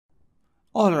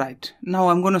Alright, now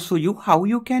I'm going to show you how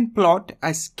you can plot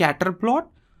a scatter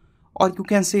plot, or you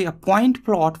can say a point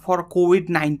plot for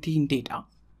COVID-19 data.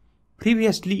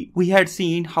 Previously, we had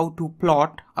seen how to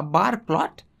plot a bar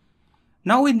plot.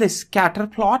 Now in the scatter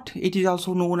plot, it is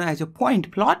also known as a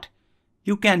point plot.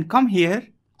 You can come here.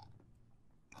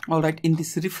 Alright, in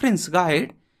this reference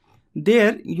guide,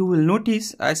 there you will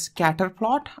notice a scatter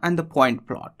plot and the point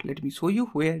plot. Let me show you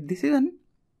where this is.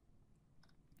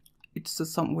 It's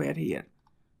somewhere here.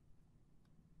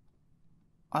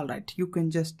 Alright, you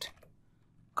can just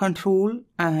control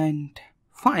and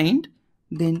find,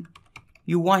 then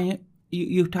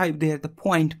you type there the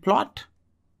point plot.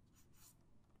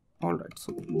 Alright,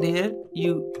 so there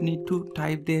you need to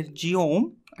type there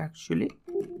geom actually.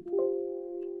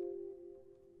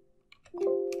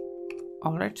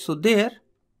 Alright, so there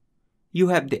you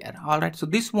have there. Alright, so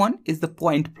this one is the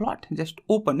point plot. Just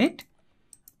open it,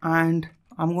 and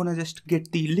I'm gonna just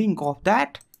get the link of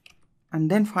that, and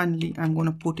then finally I'm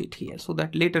gonna put it here so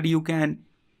that later you can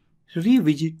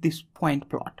revisit this point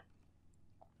plot.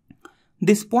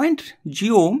 This point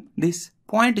geom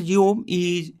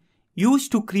is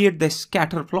used to create the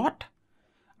scatter plot,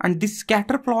 and this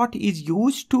scatter plot is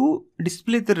used to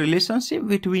display the relationship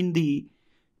between the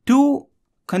two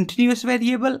continuous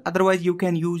variable. Otherwise you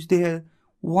can use there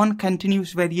one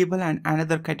continuous variable and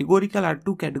another categorical or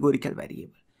two categorical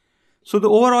variable. So the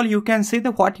overall you can say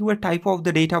that whatever type of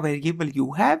the data variable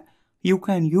you have, you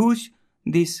can use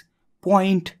this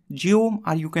point geom,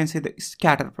 or you can say the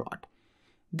scatter plot.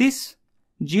 This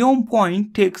geom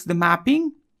point takes the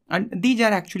mapping, and these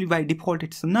are actually by default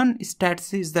it's none.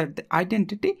 Stats is that the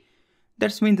identity,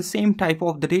 that's mean the same type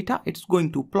of the data it's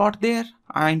going to plot there,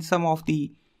 and some of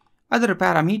the other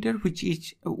parameter which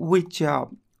is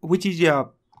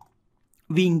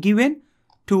being given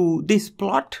to this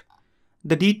plot.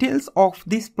 The details of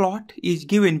this plot is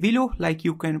given below, like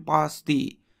you can pass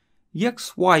the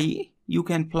x, y, you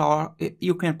can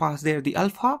pass there the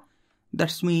alpha,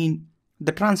 that's mean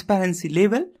the transparency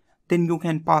level, then you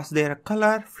can pass there a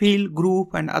color, fill,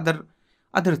 group, and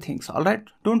other things. Alright,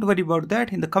 don't worry about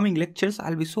that. In the coming lectures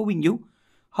I'll be showing you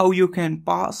how you can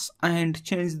pass and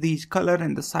change these color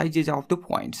and the sizes of the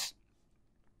points.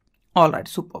 Alright,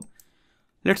 superb.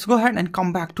 Let's go ahead and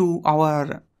come back to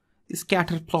our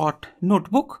scatter plot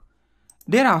notebook.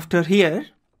 Thereafter here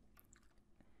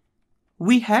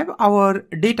we have our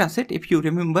data set. If you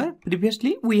remember,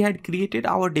 previously we had created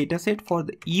our data set for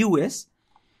the US.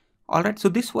 Alright, so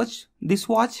this was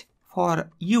for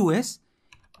US,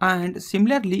 and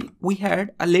similarly we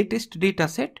had a latest data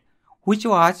set which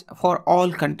was for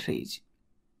all countries.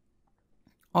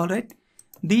 Alright,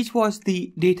 this was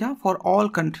the data for all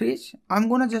countries. I'm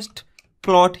gonna just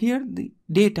plot here the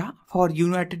data for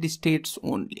United States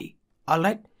only.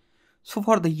 Alright, so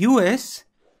for the US,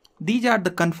 these are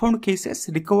the confirmed cases,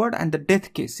 recovered, and the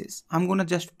death cases. I'm gonna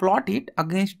just plot it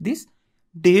against this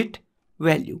date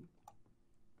value.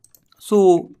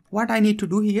 So what I need to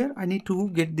do here, I need to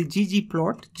get the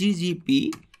ggplot,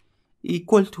 ggp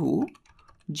equal to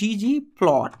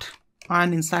ggplot,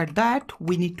 and inside that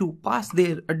we need to pass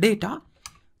their data.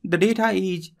 The data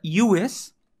is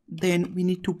US, then we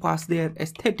need to pass their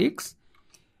aesthetics.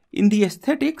 In the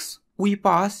aesthetics we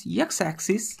pass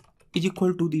x-axis is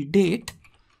equal to the date,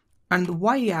 and the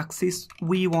y-axis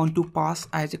we want to pass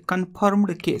as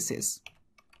confirmed cases.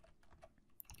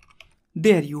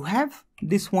 There you have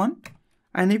this one,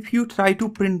 and if you try to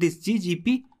print this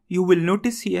ggp, you will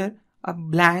notice here a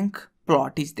blank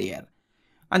plot is there.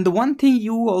 And the one thing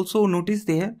you also notice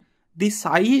there, the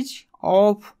size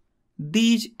of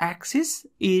these axes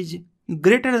is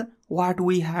greater what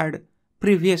we had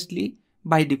previously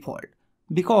by default,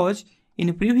 because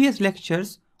in previous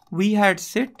lectures we had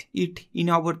set it in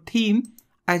our theme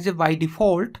as a by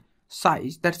default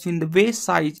size. That's when the base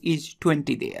size is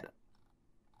 20 there.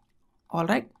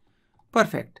 Alright,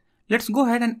 perfect. Let's go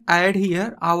ahead and add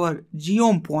here our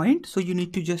geom point. So you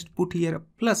need to just put here a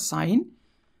plus sign.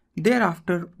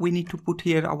 Thereafter we need to put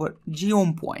here our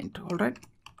geom point. Alright,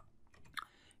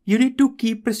 you need to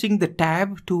keep pressing the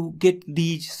tab to get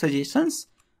these suggestions.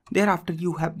 Thereafter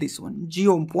you have this one,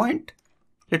 geom point.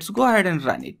 Let's go ahead and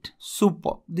run it.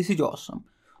 Super, this is awesome.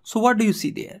 So what do you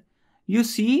see there? You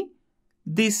see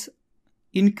this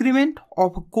increment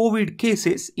of COVID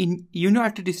cases in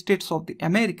United States of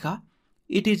America.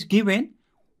 It is given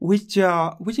which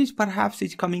is perhaps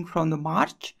is coming from the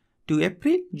March to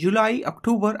April, July,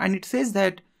 October, and it says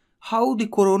that how the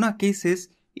corona cases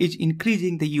is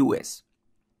increasing the US.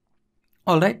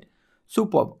 Alright,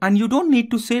 superb. And you don't need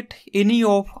to set any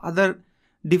of other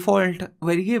default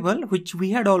variable which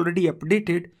we had already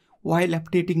updated while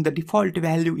updating the default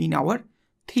value in our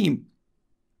theme.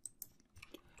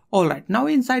 Alright, now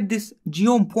inside this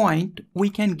geom point, we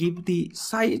can give the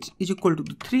size is equal to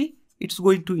the 3. It's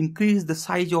going to increase the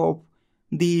size of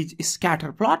these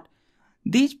scatter plot.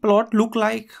 These plot look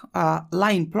like a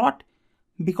line plot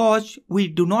because we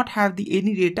do not have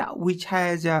any data which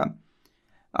has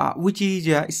which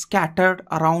is scattered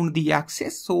around the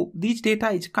axis. So this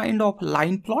data is kind of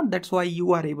line plot. That's why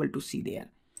you are able to see there.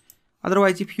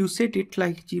 Otherwise, if you set it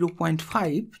like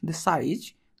 0.5 the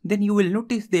size, then you will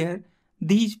notice there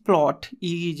these plot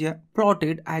is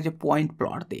plotted as a point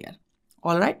plot there.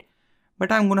 All right,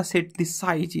 but I'm gonna set the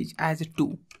size is as a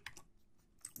 2.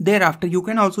 Thereafter, you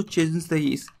can also change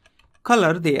the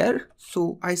color there.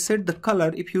 So I set the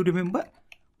color. If you remember,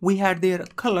 we had there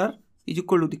color is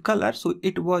equal to the color, so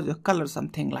it was a color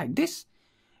something like this.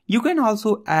 You can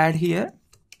also add here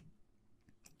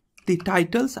the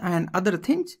titles and other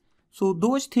things. So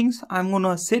those things I'm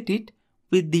gonna set it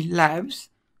with the labs.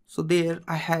 So there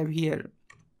I have here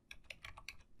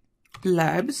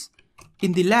labs.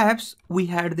 In the labs we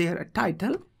had there a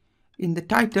title. In the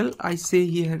title I say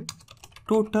here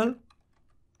total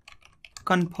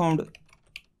confirmed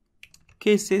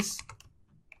cases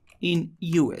in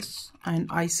US, and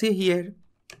I say here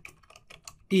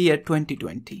year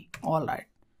 2020. All right,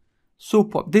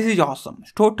 super. This is awesome.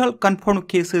 Total confirmed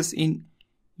cases in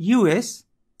US.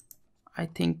 I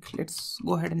think let's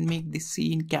go ahead and make this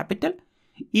C in capital,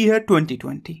 year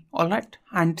 2020. All right,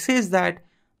 and it says that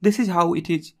this is how it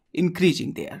is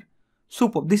increasing there.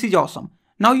 Super. This is awesome.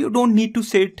 Now you don't need to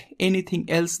set anything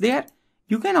else there.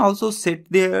 You can also set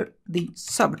there the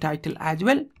subtitle as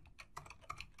well.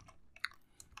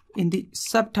 In the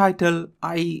subtitle,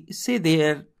 I say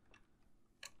there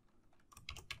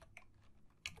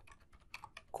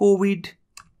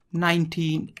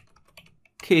COVID-19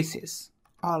 cases.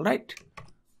 All right,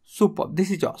 super.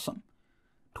 This is awesome.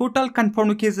 Total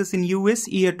confirmed cases in US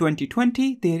year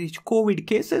 2020. There is COVID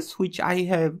cases, which I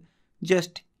have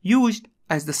just used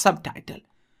as the subtitle.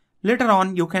 Later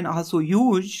on, you can also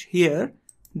use here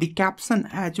the caption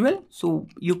as well. So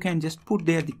you can just put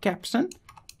there the caption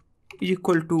is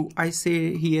equal to, I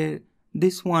say here,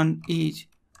 this one is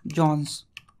Johns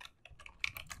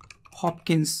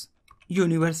Hopkins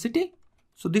University.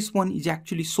 So this one is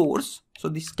actually source. So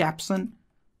this caption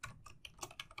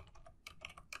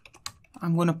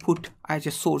I'm gonna put as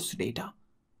a source data.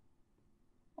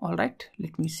 All right,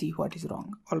 let me see what is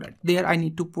wrong. All right, there I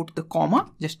need to put the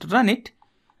comma, just run it.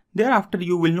 Thereafter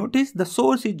you will notice the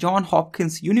source is Johns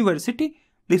Hopkins University.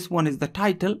 This one is the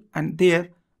title, and there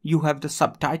you have the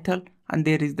subtitle, and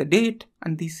there is the date,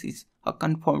 and this is a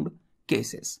confirmed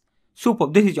cases. Super,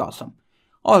 this is awesome.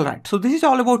 All right, so this is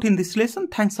all about in this lesson.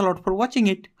 Thanks a lot for watching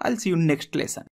it. I'll see you next lesson.